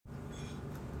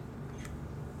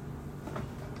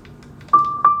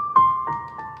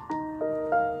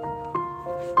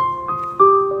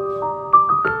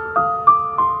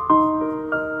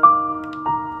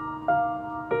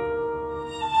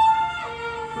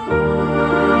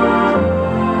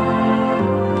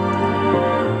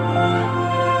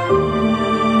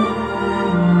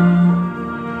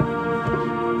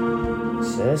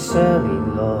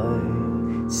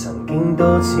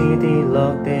跌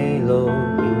落地牢，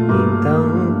仍然等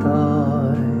待。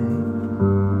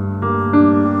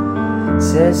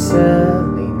这些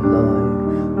年來，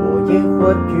和抑鬱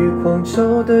與狂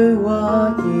躁對話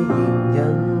依然忍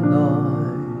耐，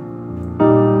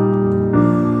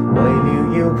為了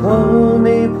要抱你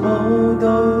抱到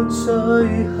最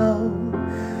後，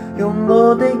用我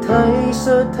的體恤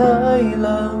體諒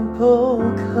補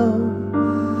救，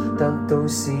得到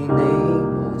是你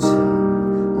無情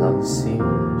冷笑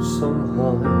鬆開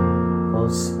我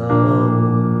手。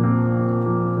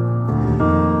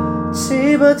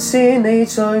知不知你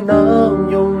在濫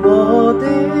用我的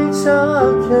責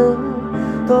任？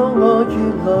當我越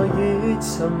來越沉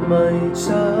迷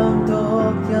像毒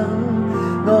癮，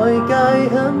外界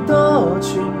很多傳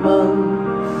聞，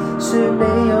說你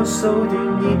有數段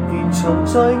孽緣藏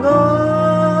在我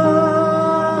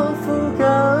附近，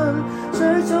最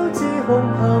早知恐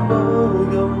怕侮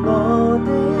辱我的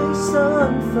身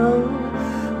份，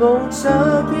無着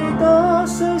耳朵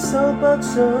雖手不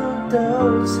准糾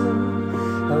正。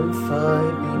很快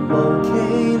便忘記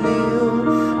了，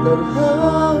能響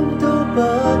都不